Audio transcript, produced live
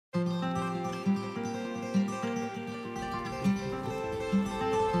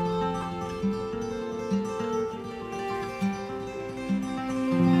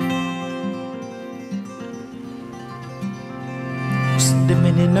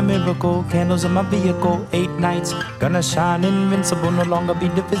coming in a miracle. Candles in my vehicle, 8 nights. Gonna shine invincible, no longer be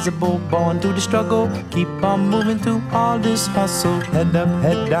divisible. Born through the struggle, keep on moving through all this hustle. Head up,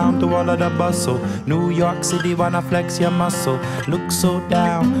 head down through all of the bustle. New York City, wanna flex your muscle. Look so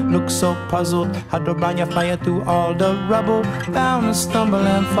down, look so puzzled. How to burn your fire through all the rubble. Bound to stumble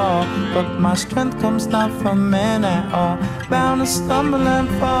and fall, but my strength comes not from man at all. Bound to stumble and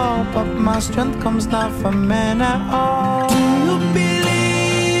fall, but my strength comes not from man at all. Do you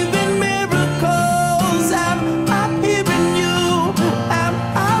believe in miracles? Am I hearing you? Am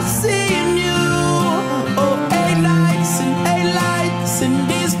I seeing you? Oh, eight nights and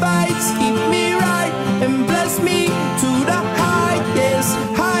these fights keep me right and bless me to the highest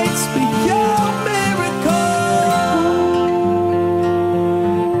heights with your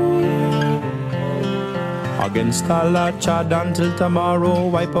against all our chad until tomorrow.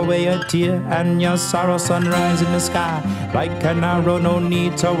 Wipe away a tear and your sorrow. Sunrise in the sky like an arrow. No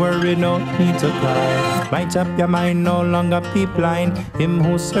need to worry, no need to cry. Light up your mind, no longer be blind. Him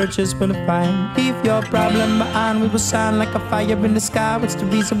who searches will find. Leave your problem behind. We will shine like a fire in the sky. What's the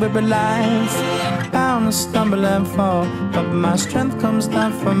reason we're alive? Bound to stumble and fall, but my strength comes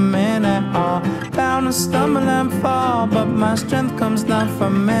not from man at all. Bound to stumble and fall, but my strength comes not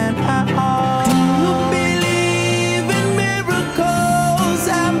from man at all. Do you believe in miracles?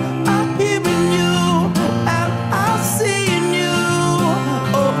 Am I hearing you? Am I seeing you?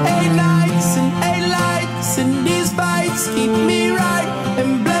 Oh, 8 nights and these fights keep me right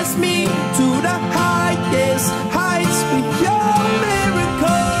and bless me to the highest heights with your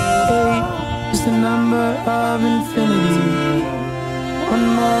miracle. 8 is the number of infinity, one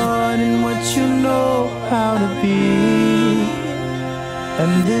more than what you know how to be.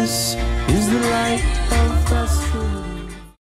 And this is the